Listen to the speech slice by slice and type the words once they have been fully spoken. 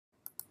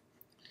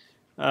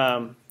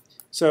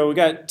So we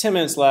got 10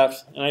 minutes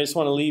left, and I just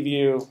want to leave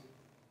you,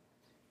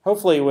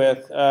 hopefully,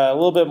 with a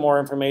little bit more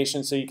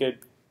information so you could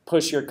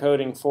push your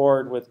coding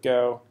forward with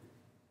Go.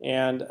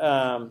 And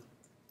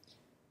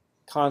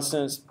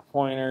constants,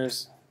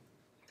 pointers,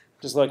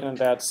 just looking at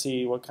that to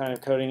see what kind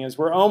of coding is.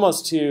 We're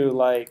almost to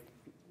like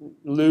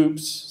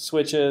loops,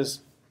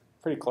 switches,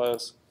 pretty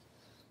close.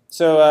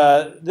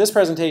 So this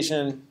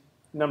presentation,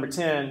 number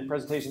 10,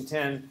 presentation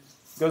 10,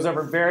 goes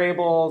over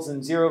variables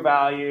and zero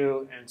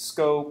value and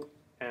scope,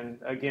 and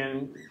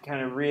again,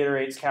 kind of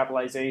reiterates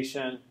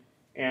capitalization,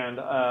 and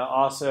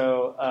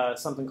also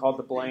something called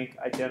the blank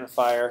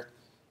identifier.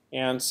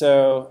 And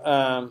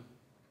so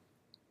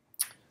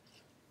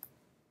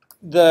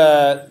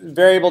the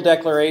variable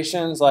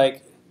declarations,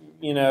 like,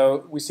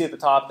 we see at the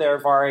top there,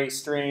 var a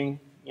string,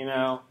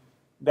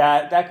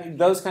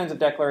 those kinds of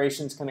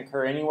declarations can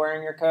occur anywhere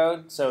in your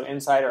code, so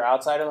inside or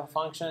outside of a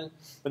function.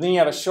 But then you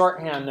have a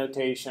shorthand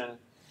notation,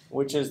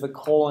 which is the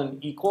colon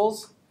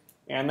equals,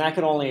 and that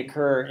can only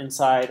occur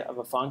inside of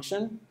a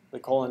function, the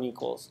colon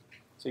equals.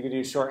 So you could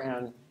do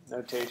shorthand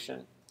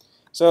notation.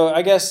 So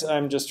I guess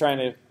I'm just trying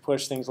to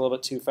push things a little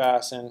bit too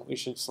fast, and we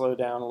should slow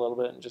down a little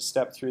bit and just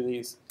step through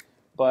these.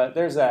 But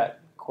there's that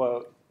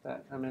quote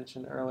that I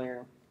mentioned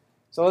earlier.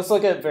 So let's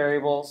look at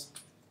variables.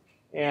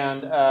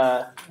 And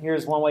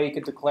here's one way you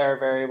could declare a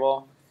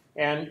variable.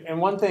 And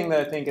one thing that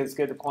I think is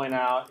good to point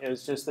out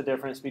is just the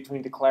difference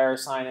between declare,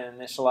 assign, and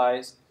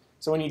initialize.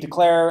 So when you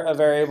declare a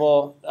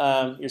variable,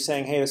 you're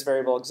saying, hey, this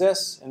variable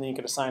exists, and then you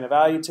could assign a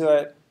value to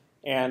it.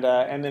 And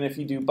then if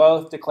you do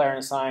both, declare and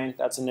assign,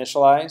 that's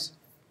initialize,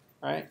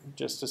 right?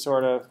 Just to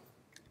sort of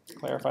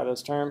clarify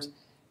those terms.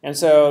 And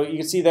so you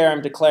can see there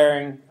I'm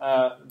declaring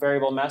a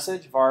variable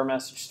message, var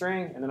message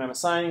string, and then I'm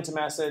assigning to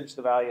message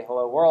the value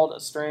hello world,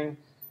 a string,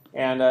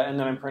 and then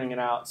I'm printing it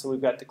out. So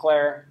we've got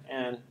declare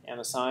and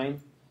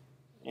assign.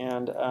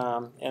 And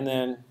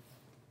then,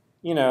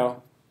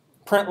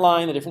 print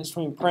line, the difference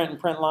between print and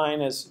print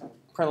line is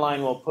print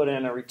line will put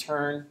in a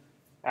return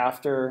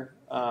after,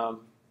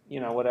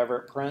 whatever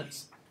it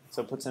prints.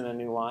 So it puts in a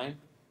new line.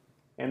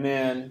 And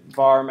then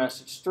var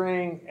message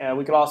string.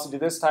 We could also do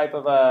this type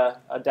of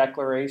a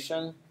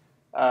declaration.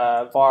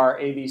 Var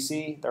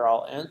ABC, they're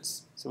all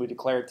ints. So we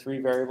declared 3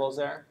 variables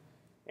there.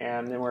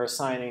 And then we're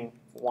assigning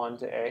 1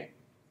 to A.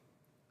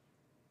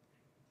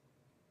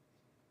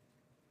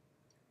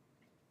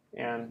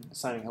 And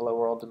assigning hello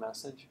world to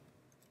message.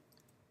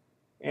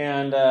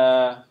 And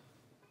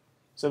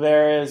so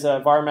there is a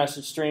var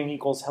message string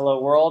equals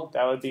hello world.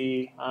 That would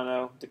be,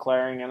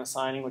 declaring and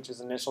assigning, which is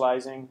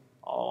initializing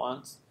all at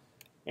once.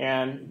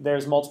 And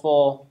there's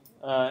multiple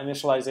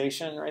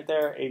initialization right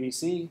there.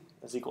 ABC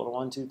is equal to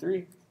 1, 2,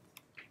 3.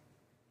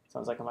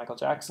 Sounds like a Michael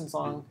Jackson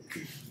song.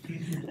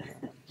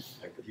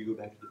 Could you go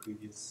back to the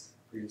previous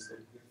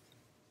slide here?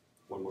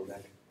 One more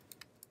back.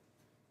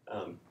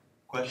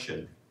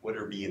 Question: what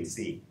are B and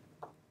C?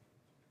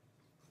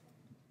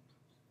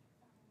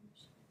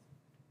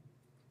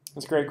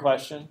 That's a great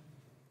question.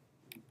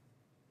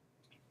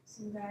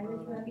 Some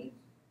value maybe?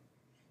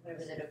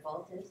 Whatever the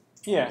default is.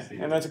 Yeah,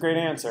 and that's a great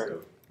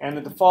answer. And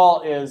the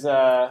default is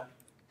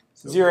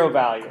 0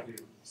 value.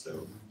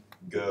 So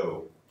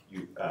Go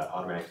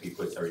automatically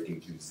puts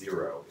everything to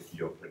 0 if you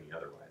don't put any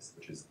otherwise,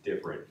 which is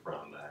different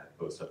from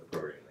most other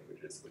programming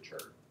languages, which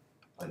are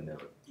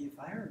unknown. If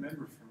I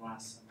remember from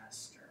last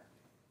semester,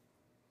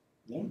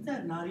 won't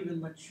that not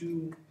even let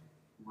you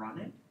run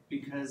it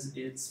because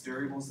it's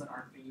variables that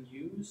aren't being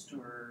used,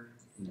 or?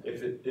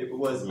 If it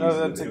was used,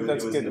 that's it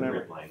good was in the memory.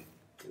 print line.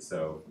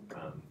 So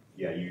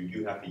yeah, you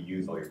do have to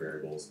use all your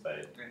variables,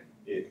 but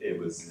it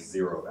was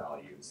 0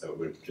 value, so it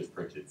would have just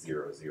printed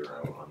 0, 0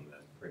 on the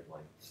print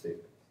line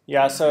statement.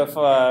 Yeah,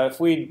 so if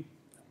we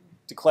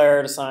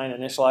declared, assigned,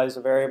 initialized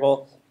a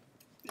variable,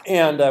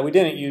 and we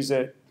didn't use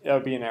it, it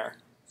would be an error.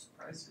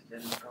 Surprised it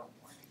didn't go.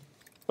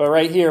 But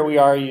right here, we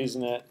are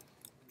using it.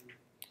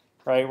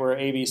 Right, we're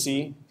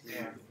ABC.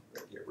 Yeah.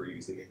 Yeah, we're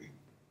using it.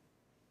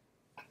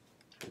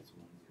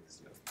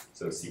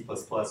 So C++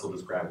 will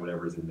just grab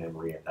whatever's in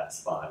memory at that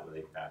spot where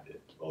they grabbed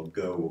it. Well,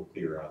 Go will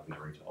clear out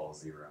memory to all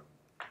 0.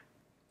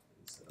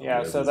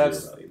 Yeah, so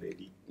that's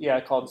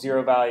called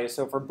 0 value.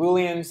 So for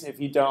Booleans, if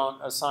you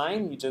don't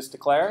assign, you just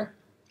declare.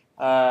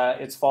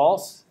 It's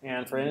false.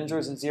 And for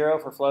integers, it's 0.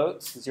 For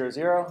floats, 0,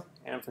 0.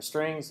 And for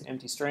strings,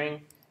 empty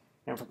string.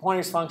 And for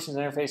pointers, functions,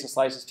 interfaces,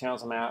 slices,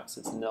 channels, and maps,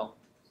 it's nil.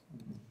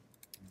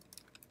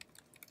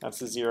 That's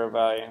the 0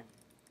 value.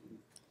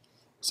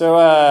 So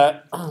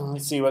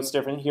let's see what's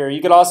different here.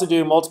 You could also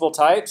do multiple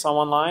types on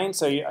one line.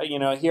 So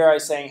here I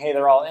was saying, hey,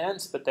 they're all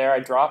ints, but there I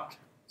dropped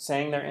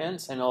saying they're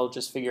ints, and it'll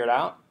just figure it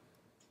out.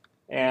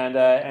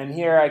 And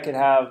here I could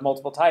have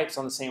multiple types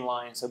on the same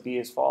line, so B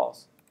is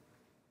false.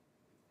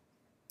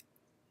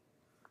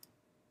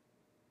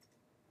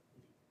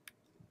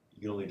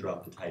 You can only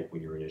drop the type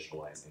when you're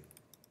initializing.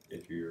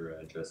 If you're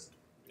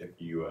if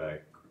you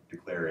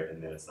declare it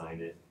and then assign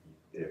it,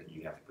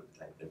 you have to put the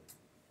type in.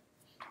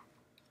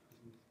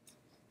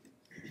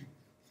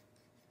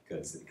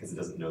 Because it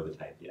doesn't know the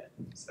type yet.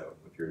 So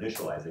if you're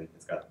initializing,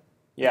 it's got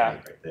Yeah.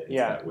 Right, that it's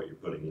Yeah. got what you're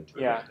putting into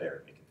it Yeah. right there,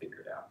 and it can figure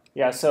it out.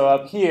 Yeah, so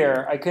up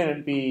here, I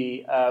couldn't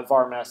be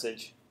var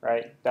message,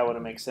 right? That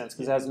wouldn't make sense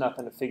because it has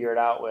nothing to figure it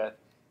out with.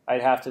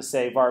 I'd have to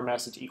say var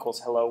message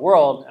equals hello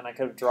world, and I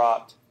could have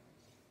dropped,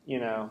 you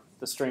know,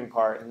 the string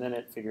part, and then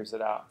it figures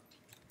it out.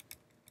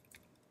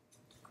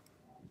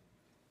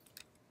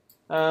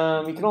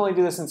 You can only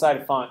do this inside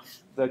a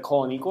func, the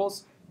colon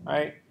equals,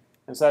 right?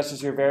 And so that's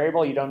just your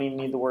variable. You don't even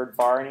need the word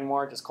var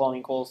anymore, just colon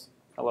equals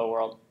hello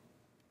world.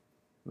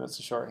 And that's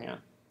the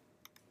shorthand.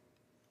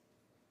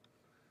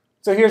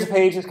 So here's a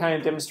page that kind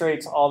of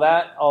demonstrates all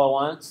that all at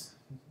once.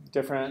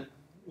 Different,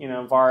 you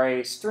know, var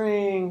a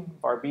string,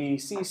 var b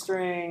c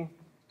string,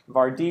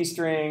 var d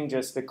string,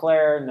 just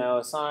declare, no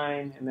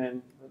assign, and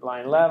then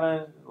line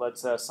 11,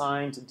 let's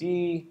assign to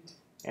d,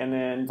 and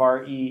then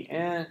var e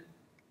int,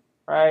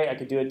 right? I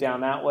could do it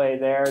down that way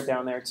there,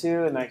 down there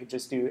too, and I could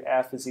just do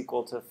f is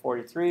equal to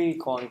 43,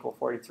 colon equal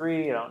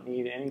 43. I don't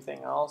need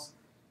anything else,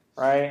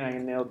 right?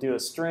 And it'll do a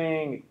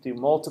string, you can do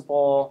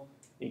multiple.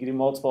 You can do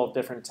multiple of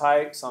different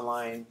types on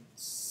line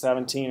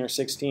 17 or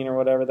 16 or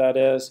whatever that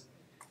is.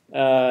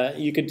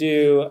 You could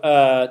do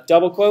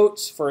double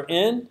quotes for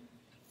in,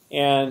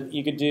 and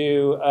you could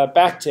do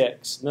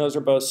backticks. And those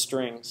are both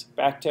strings.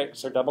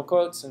 Backticks are double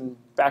quotes, and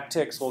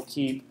backticks will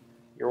keep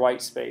your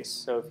white space.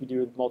 So if you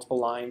do multiple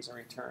lines and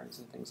returns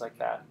and things like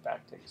that,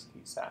 backticks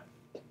keeps that.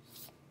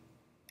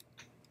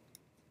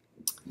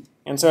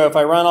 And so if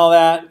I run all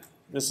that,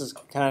 this is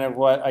kind of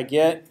what I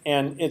get.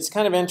 And it's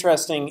kind of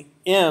interesting.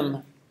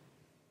 M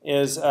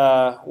is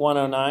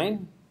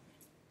 109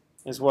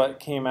 is what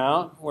came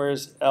out.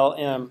 Where's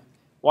LM?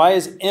 Why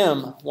is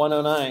M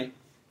 109?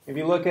 If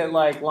you look at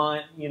like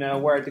line, you know,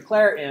 where I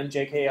declare M,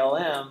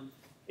 JKLM,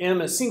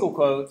 M is single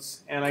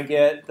quotes, and I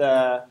get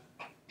the,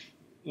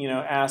 you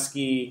know,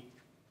 ASCII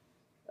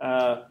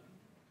Value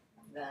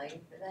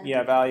for that?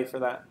 yeah, value for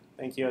that.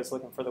 Thank you. I was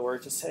looking for the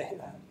word to say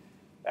that.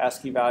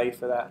 ASCII value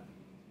for that.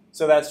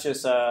 So that's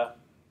just a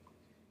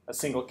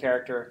single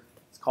character.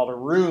 It's called a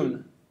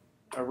rune.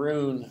 A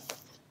rune.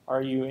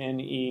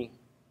 R-U-N-E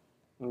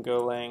in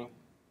Golang.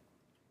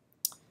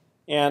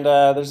 And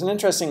there's an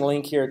interesting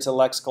link here to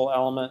lexical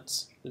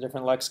elements, the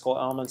different lexical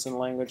elements in the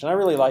language. And I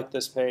really like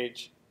this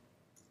page.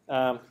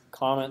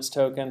 Comments,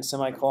 tokens,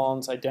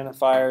 semicolons,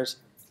 identifiers,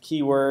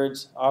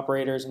 keywords,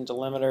 operators and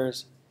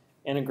delimiters,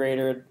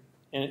 integrated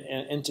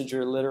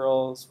integer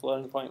literals,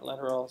 floating point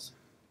literals.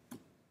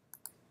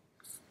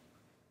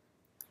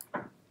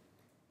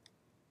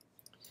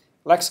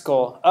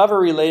 Lexical, of or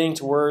relating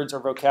to words or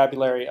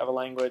vocabulary of a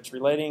language,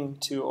 relating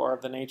to or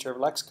of the nature of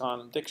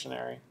lexicon,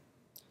 dictionary.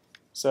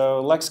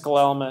 So lexical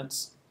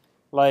elements,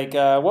 like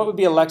what would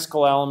be a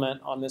lexical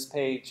element on this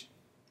page?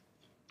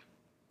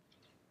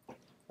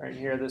 Right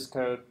here, this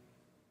code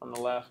on the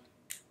left.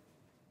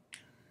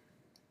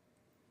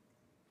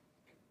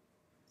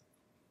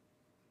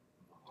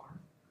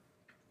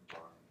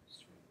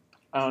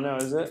 I don't know,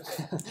 is it?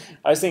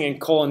 I was thinking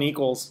colon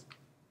equals.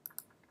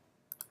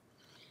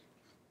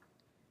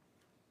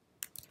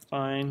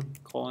 Fine,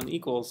 colon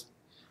equals.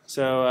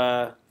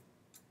 So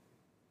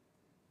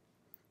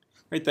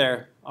right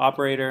there,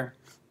 operator.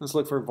 Let's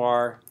look for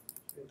var.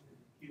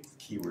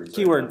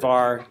 Keyword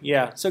var.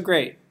 Yeah, so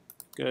great.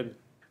 Good.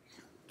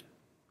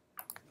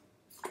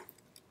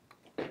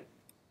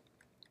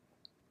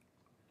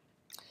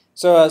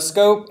 So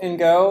scope in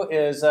Go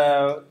is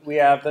we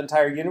have the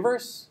entire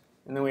universe,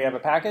 and then we have a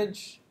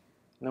package,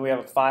 and then we have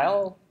a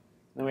file,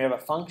 and then we have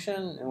a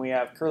function, and we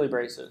have curly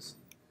braces.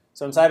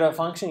 So inside of a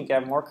function, you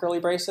can have more curly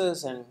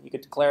braces, and you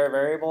could declare a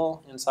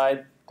variable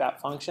inside that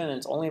function, and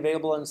it's only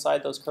available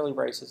inside those curly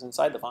braces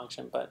inside the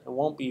function, but it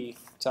won't be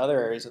to other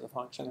areas of the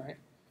function, right?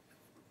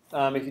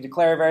 If you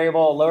declare a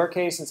variable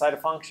lowercase inside a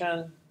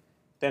function,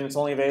 then it's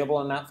only available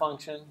in that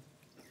function.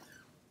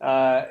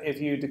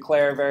 If you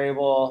declare a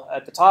variable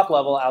at the top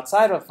level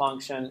outside of a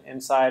function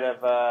inside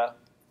of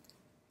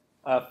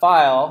a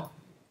file,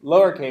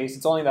 lowercase,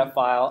 it's only that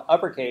file.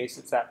 Uppercase,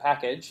 it's that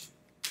package.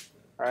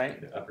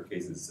 Right? The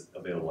uppercase is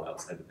available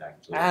outside the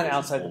package. And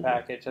outside the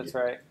package, that's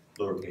right.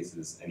 Lowercase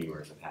is anywhere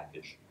in the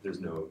package.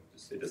 There's no,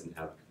 it doesn't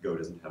have, Go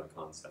doesn't have a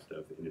concept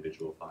of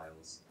individual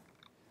files.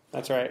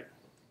 That's right.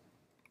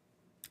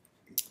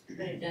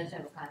 But it does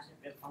have a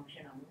concept of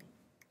function only?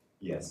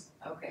 Yes.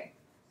 Okay.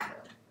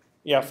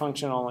 Yeah,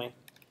 function only.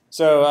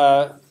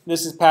 So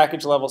this is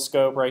package level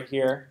scope right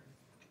here.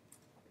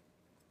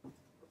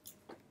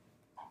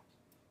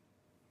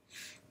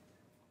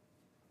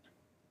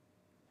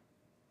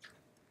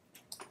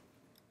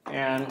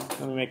 And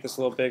let me make this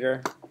a little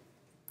bigger.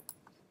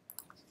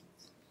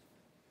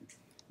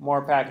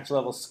 More package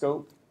level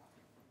scope.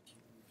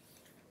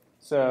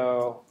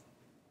 So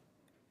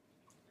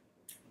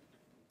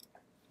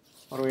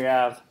what do we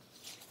have?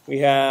 We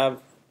have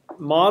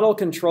model,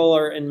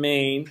 controller, and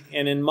main.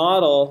 And in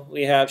model,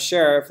 we have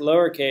sheriff,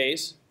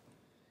 lowercase.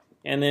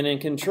 And then in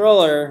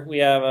controller, we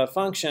have a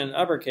function,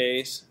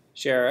 uppercase,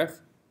 sheriff.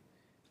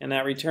 And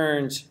that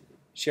returns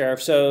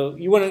sheriff. So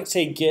you wouldn't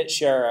say get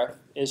sheriff.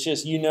 It's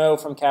just you know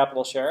from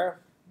capital sheriff.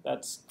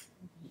 That's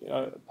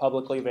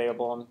publicly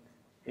available, and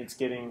it's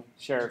getting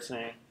sheriff's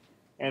name.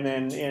 And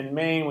then in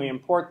main, we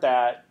import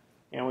that,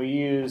 and we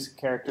use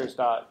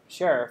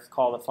characters.sheriff,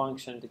 call the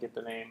function to get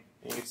the name.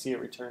 And you can see it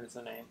returns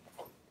the name.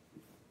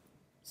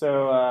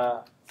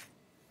 So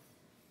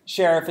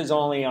sheriff is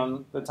only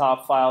on the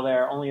top file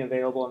there, only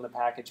available in the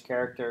package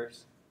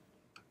characters.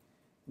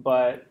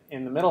 But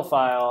in the middle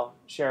file,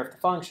 sheriff the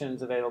function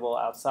is available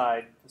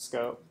outside the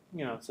scope.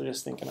 So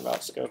just thinking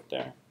about scope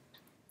there.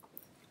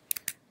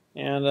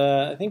 And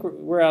I think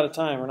we're out of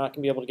time. We're not going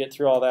to be able to get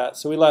through all that.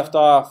 So we left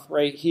off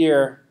right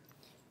here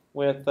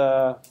with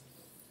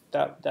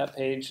that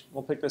page.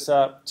 We'll pick this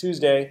up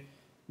Tuesday.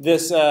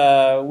 This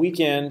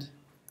weekend,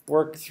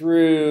 work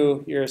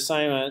through your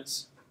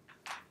assignments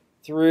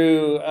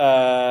through,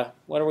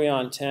 what are we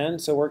on, 10?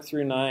 So work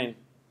through 9.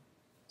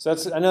 So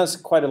I know that's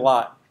quite a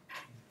lot.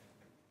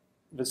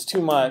 If it's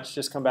too much,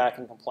 just come back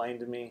and complain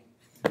to me.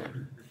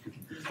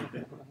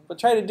 But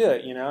try to do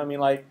it, I mean,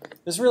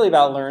 this is really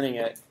about learning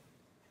it.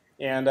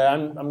 And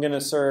I'm going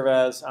to serve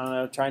as,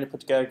 trying to put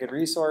together good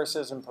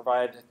resources and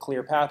provide a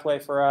clear pathway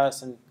for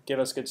us and give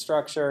us good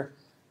structure.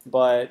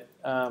 But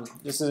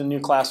this is a new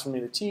class for me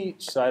to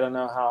teach, so I don't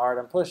know how hard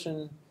I'm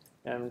pushing.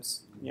 And,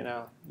 you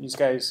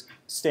guys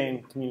stay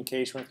in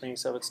communication with me,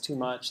 so if it's too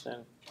much,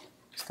 then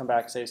just come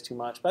back and say it's too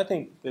much. But I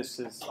think this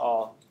is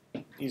all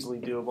easily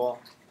doable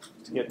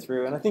to get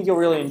through. And I think you'll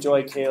really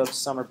enjoy Caleb's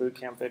summer boot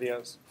camp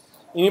videos.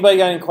 Anybody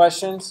got any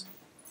questions?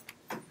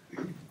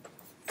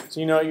 So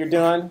you know what you're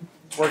doing?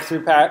 Work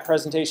through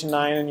presentation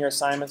 9 in your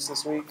assignments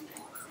this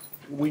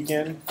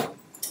weekend.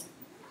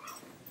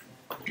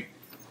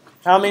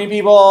 How many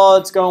people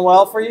it's going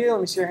well for you?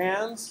 Let me see your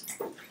hands.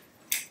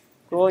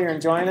 Cool, you're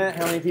enjoying it.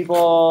 How many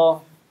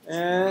people?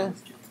 All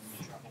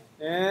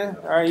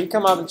right, you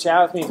come up and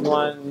chat with me if you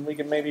want, and we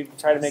can maybe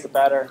try to make it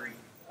better.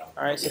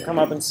 All right, so come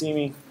up and see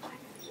me.